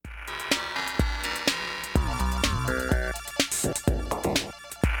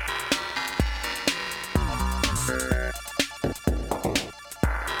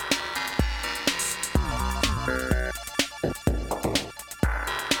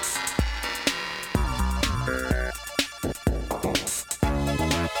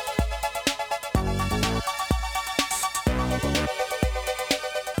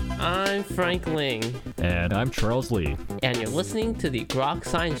Frank Ling. And I'm Charles Lee. And you're listening to the Grok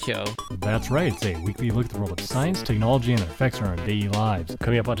Science Show. That's right, it's a weekly look at the world of science, technology, and their effects on our daily lives.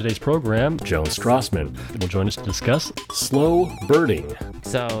 Coming up on today's program, Joan Strassman will join us to discuss slow birding.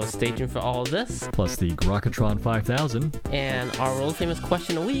 So stay tuned for all of this. Plus the Grokatron 5000. And our world famous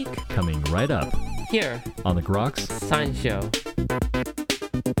question a week. Coming right up. Here. On the Groks Science Show.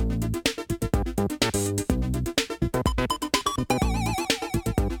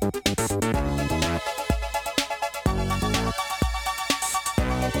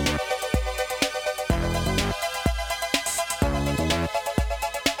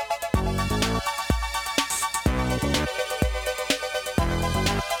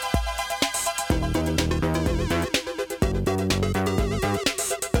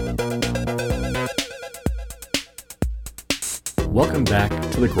 Welcome back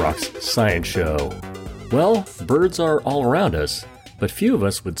to the Groks Science Show. Well, birds are all around us, but few of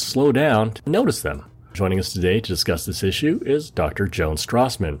us would slow down to notice them. Joining us today to discuss this issue is Dr. Joan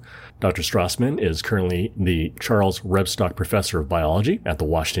Strassman. Dr. Strassman is currently the Charles Rebstock Professor of Biology at the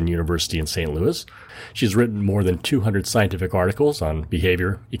Washington University in St. Louis. She's written more than 200 scientific articles on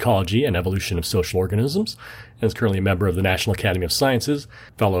behavior, ecology, and evolution of social organisms, and is currently a member of the National Academy of Sciences,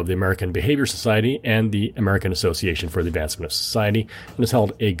 fellow of the American Behavior Society and the American Association for the Advancement of Society, and has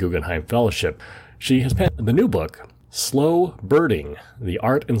held a Guggenheim Fellowship. She has penned the new book, Slow Birding, the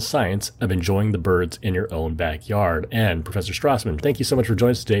Art and Science of Enjoying the Birds in Your Own Backyard. And Professor Strassman, thank you so much for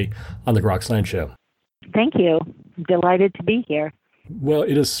joining us today on the Grok Science Show. Thank you. Delighted to be here. Well,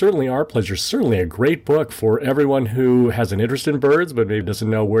 it is certainly our pleasure. Certainly a great book for everyone who has an interest in birds, but maybe doesn't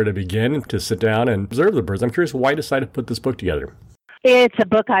know where to begin to sit down and observe the birds. I'm curious why you decided to put this book together. It's a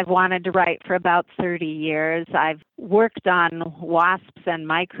book I've wanted to write for about 30 years. I've worked on wasps and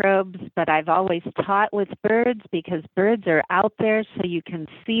microbes, but I've always taught with birds because birds are out there so you can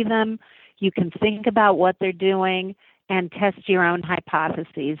see them, you can think about what they're doing, and test your own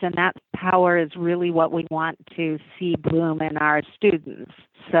hypotheses. And that power is really what we want to see bloom in our students.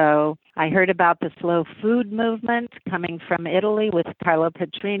 So I heard about the slow food movement coming from Italy with Carlo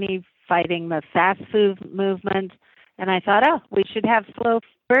Petrini fighting the fast food movement. And I thought, we should have slow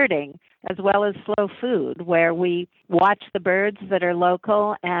birding as well as slow food, where we watch the birds that are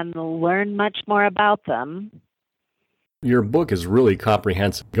local and learn much more about them. Your book is really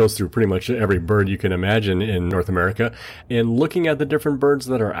comprehensive. It goes through pretty much every bird you can imagine in North America. And looking at the different birds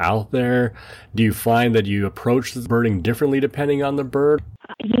that are out there, do you find that you approach the birding differently depending on the bird?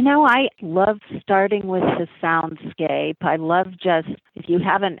 You know, I love starting with the soundscape. I love if you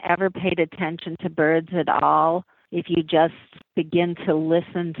haven't ever paid attention to birds at all, if you just begin to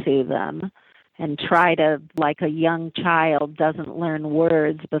listen to them and try to, like a young child doesn't learn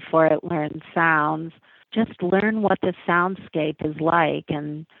words before it learns sounds, just learn what the soundscape is like.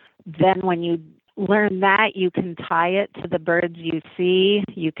 And then when you learn that, you can tie it to the birds you see.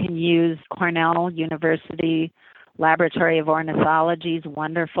 You can use Cornell University Laboratory of Ornithology's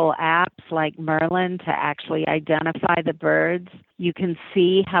wonderful apps like Merlin to actually identify the birds. You can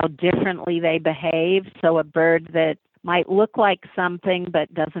see how differently they behave. So a bird that might look like something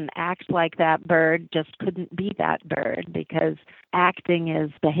but doesn't act like that bird just couldn't be that bird, because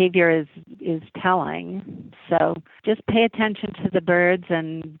behavior is telling. So just pay attention to the birds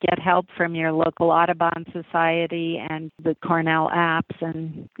and get help from your local Audubon Society and the Cornell apps,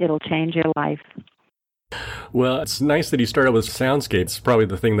 and it'll change your life. Well, it's nice that you started with soundscapes. It's probably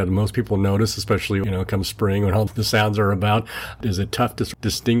the thing that most people notice, especially, come spring when all the sounds are about. Is it tough to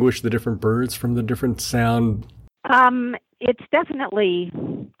distinguish the different birds from the different sound? It definitely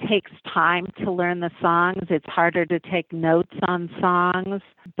takes time to learn the songs. It's harder to take notes on songs,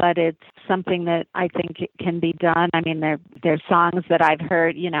 but it's something that I think can be done. I mean, they're songs that I've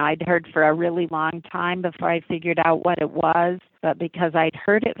heard, I'd heard for a really long time before I figured out what it was. But because I'd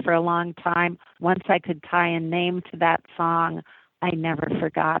heard it for a long time, once I could tie a name to that song, I never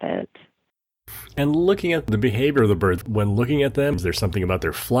forgot it. And looking at the behavior of the birds, when looking at them, is there something about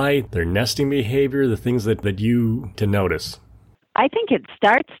their flight, their nesting behavior, the things that you to notice? I think it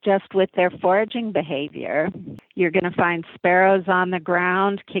starts just with their foraging behavior. You're going to find sparrows on the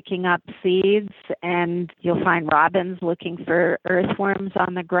ground kicking up seeds, and you'll find robins looking for earthworms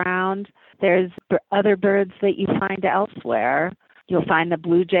on the ground. There's other birds that you find elsewhere. You'll find the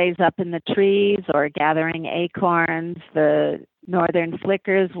blue jays up in the trees or gathering acorns. The northern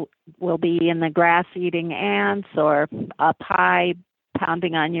flickers will be in the grass eating ants, or up high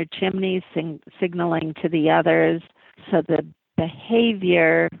pounding on your chimneys, signaling to the others. So the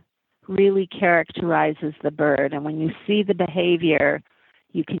behavior really characterizes the bird. And when you see the behavior,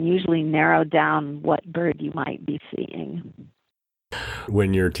 you can usually narrow down what bird you might be seeing.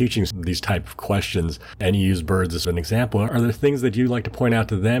 When you're teaching these type of questions and you use birds as an example, are there things that you like to point out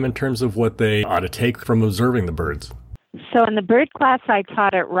to them in terms of what they ought to take from observing the birds? So in the bird class I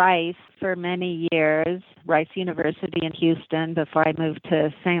taught at Rice for many years, Rice University in Houston, before I moved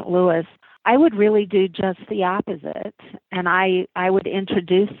to St. Louis, I would really do just the opposite. And I would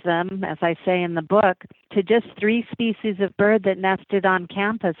introduce them, as I say in the book, to just 3 species of bird that nested on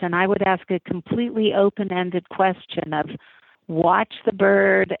campus. And I would ask a completely open-ended question of, watch the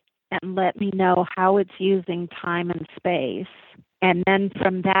bird and let me know how it's using time and space. And then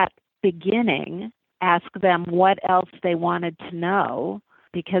from that beginning, ask them what else they wanted to know,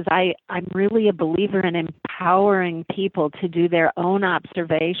 because I'm really a believer in empowering people to do their own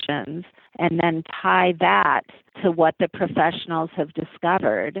observations and then tie that to what the professionals have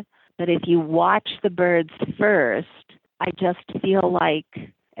discovered. But if you watch the birds first, I just feel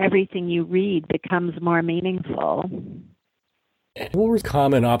like everything you read becomes more meaningful. What were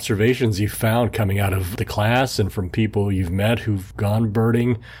common observations you found coming out of the class and from people you've met who've gone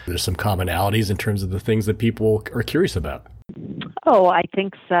birding? There's some commonalities in terms of the things that people are curious about. Oh, I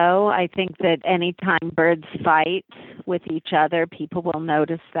think so. I think that anytime birds fight with each other, people will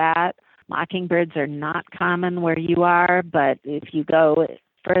notice that. Mockingbirds are not common where you are, but if you go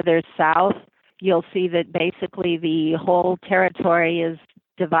further south, you'll see that basically the whole territory is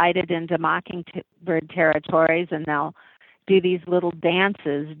divided into mockingbird territories, and they'll do these little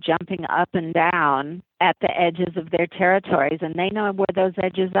dances jumping up and down at the edges of their territories, and they know where those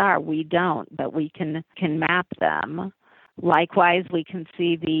edges are. We don't, but we can map them. Likewise, we can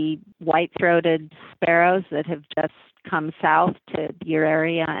see the white-throated sparrows that have just come south to your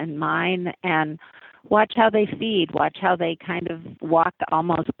area and mine, and watch how they feed, watch how they kind of walk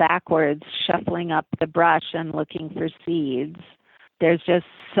almost backwards, shuffling up the brush and looking for seeds. There's just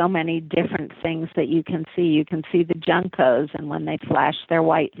so many different things that you can see. You can see the juncos, and when they flash their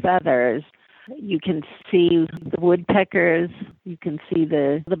white feathers, you can see the woodpeckers. You can see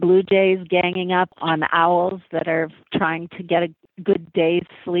the blue jays ganging up on owls that are trying to get a good day's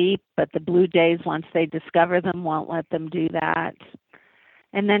sleep, but the blue jays, once they discover them, won't let them do that.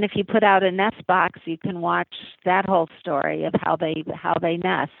 And then if you put out a nest box, you can watch that whole story of how they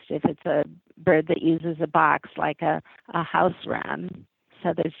nest, if it's a bird that uses a box like a house wren.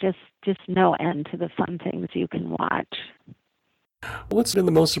 So there's just no end to the fun things you can watch. What's been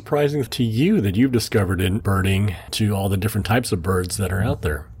the most surprising to you that you've discovered in birding to all the different types of birds that are out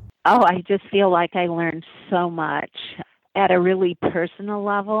there? Oh, I just feel like I learned so much. At a really personal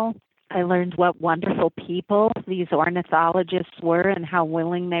level, I learned what wonderful people these ornithologists were and how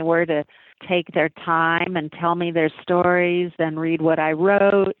willing they were to take their time and tell me their stories and read what I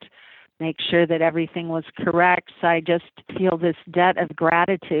wrote, make sure that everything was correct. So I just feel this debt of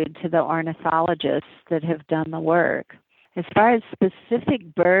gratitude to the ornithologists that have done the work. As far as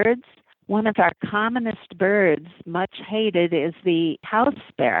specific birds, one of our commonest birds, much hated, is the house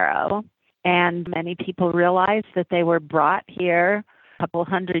sparrow. And many people realize that they were brought here a couple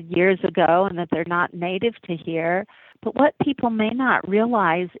hundred years ago and that they're not native to here. But what people may not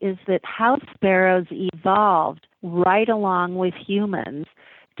realize is that house sparrows evolved right along with humans,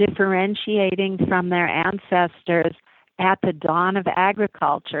 differentiating from their ancestors at the dawn of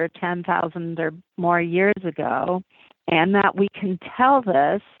agriculture 10,000 or more years ago. And that we can tell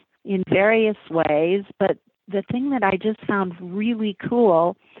this in various ways, but the thing that I just found really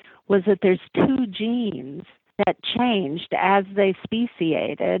cool was that there's 2 genes that changed as they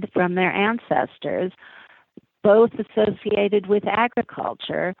speciated from their ancestors, both associated with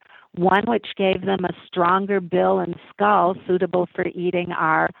agriculture, one which gave them a stronger bill and skull suitable for eating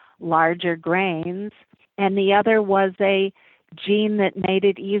our larger grains, and the other was a gene that made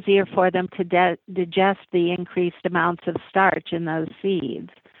it easier for them to digest the increased amounts of starch in those seeds.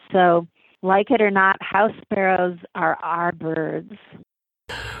 So, like it or not, house sparrows are our birds.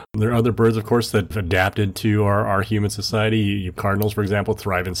 There are other birds, of course, that have adapted to our human society. Cardinals, for example,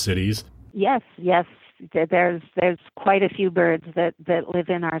 thrive in cities. Yes. There's quite a few birds that live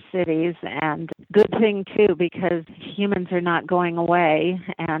in our cities, and good thing too, because humans are not going away,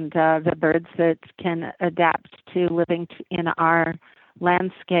 and the birds that can adapt to living in our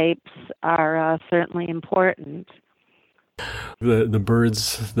landscapes are certainly important. The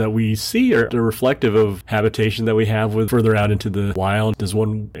birds that we see are reflective of habitation that we have with further out into the wild. Does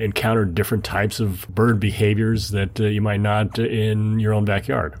one encounter different types of bird behaviors that you might not in your own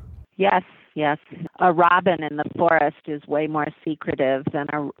backyard? Yes. A robin in the forest is way more secretive than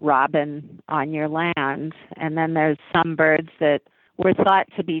a robin on your land. And then there's some birds that were thought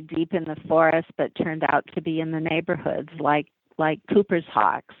to be deep in the forest but turned out to be in the neighborhoods, like like Cooper's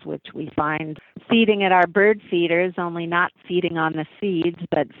hawks, which we find feeding at our bird feeders, only not feeding on the seeds,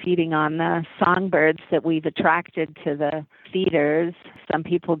 but feeding on the songbirds that we've attracted to the feeders. Some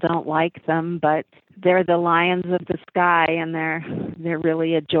people don't like them, but they're the lions of the sky, and they're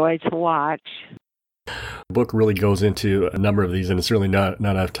really a joy to watch. The book really goes into a number of these, and it's really not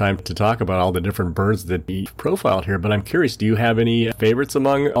enough time to talk about all the different birds that you profiled here. But I'm curious, do you have any favorites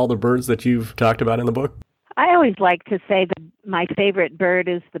among all the birds that you've talked about in the book? I always like to say that my favorite bird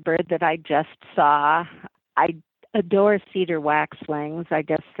is the bird that I just saw. I adore cedar waxwings. I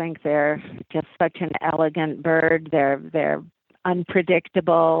just think they're just such an elegant bird. They're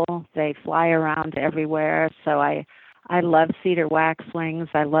unpredictable. They fly around everywhere. So I love cedar waxwings.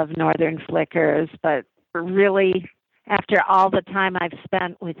 I love northern flickers. But really, after all the time I've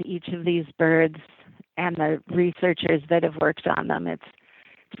spent with each of these birds and the researchers that have worked on them, it's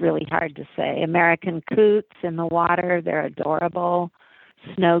really hard to say. American coots in the water, they're adorable.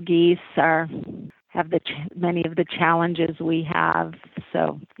 Snow geese have many of the challenges we have.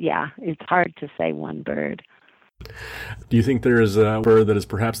 So, yeah, it's hard to say one bird. Do you think there is a bird that is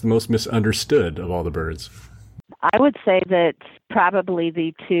perhaps the most misunderstood of all the birds? I would say that probably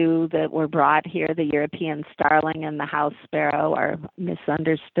the two that were brought here, the European starling and the house sparrow, are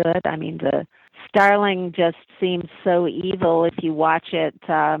misunderstood. I mean, the starling just seems so evil. If you watch it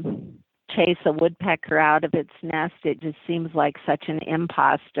chase a woodpecker out of its nest, it just seems like such an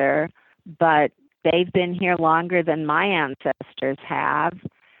imposter. But they've been here longer than my ancestors have.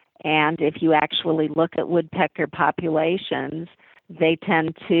 And if you actually look at woodpecker populations, they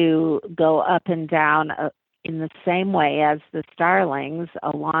tend to go up and down in the same way as the starlings,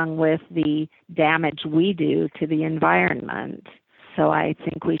 along with the damage we do to the environment. So I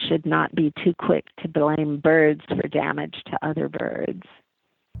think we should not be too quick to blame birds for damage to other birds.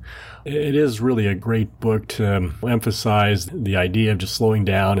 It is really a great book to emphasize the idea of just slowing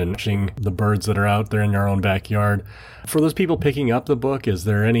down and watching the birds that are out there in your own backyard. For those people picking up the book, is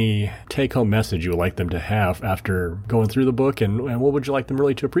there any take-home message you would like them to have after going through the book, and what would you like them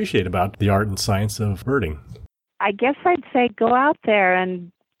really to appreciate about the art and science of birding? I guess I'd say go out there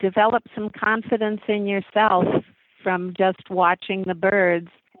and develop some confidence in yourself from just watching the birds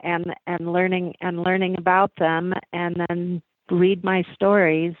and learning about them, and then read my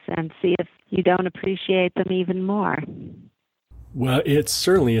stories and see if you don't appreciate them even more. Well, it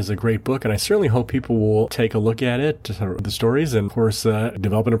certainly is a great book, and I certainly hope people will take a look at it, the stories, and of course,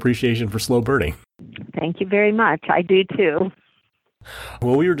 develop an appreciation for slow birding. Thank you very much. I do too.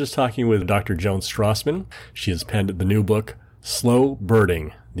 Well, we were just talking with Dr. Joan Strassman. She has penned the new book, Slow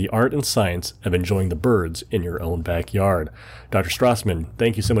Birding, The Art and Science of Enjoying the Birds in Your Own Backyard. Dr. Strassman,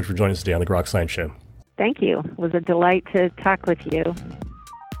 thank you so much for joining us today on the Grok Science Show. Thank you. It was a delight to talk with you.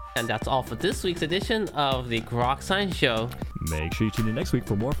 And that's all for this week's edition of the Grok Science Show. Make sure you tune in next week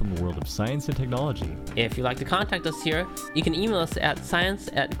for more from the world of science and technology. If you'd like to contact us here, you can email us at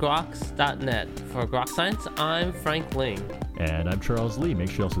science@groks.net. For Grok Science, I'm Frank Ling. And I'm Charles Lee.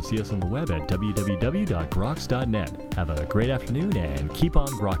 Make sure you also see us on the web at www.groks.net. Have a great afternoon and keep on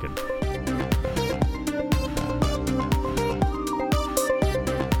grokking.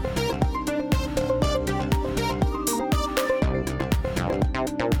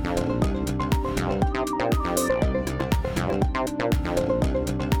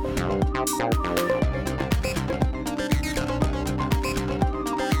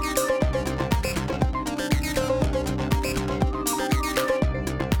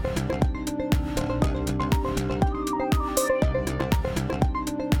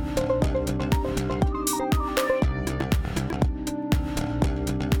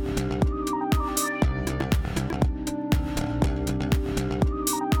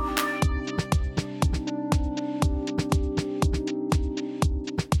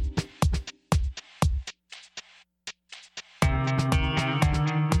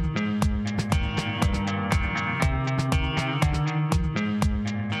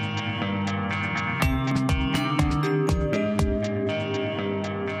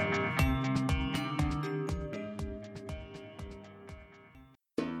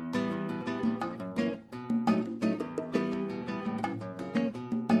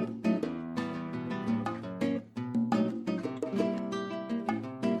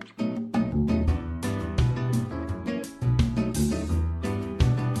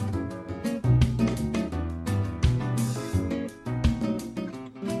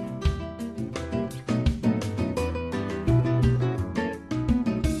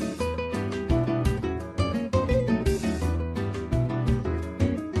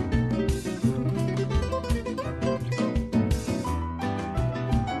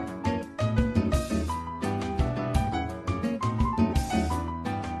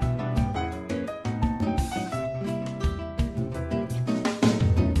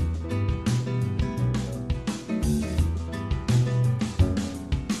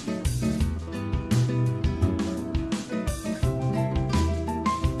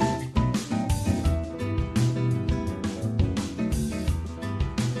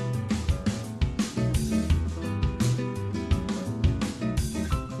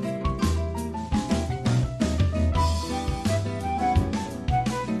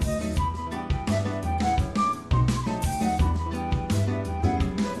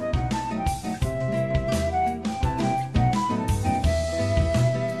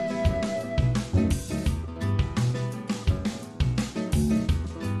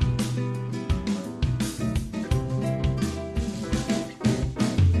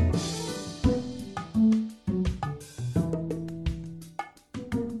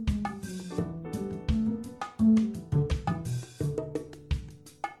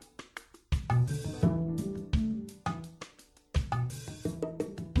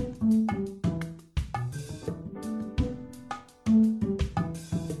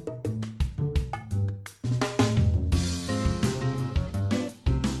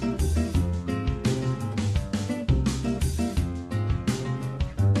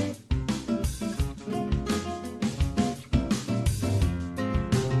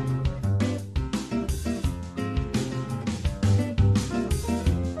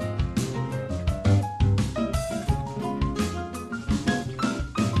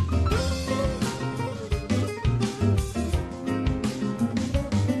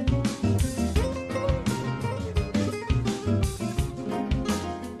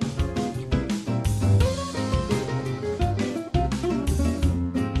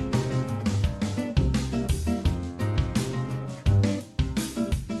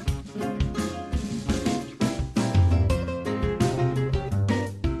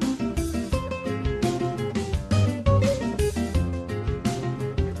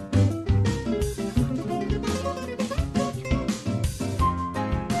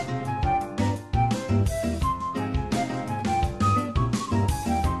 Bye.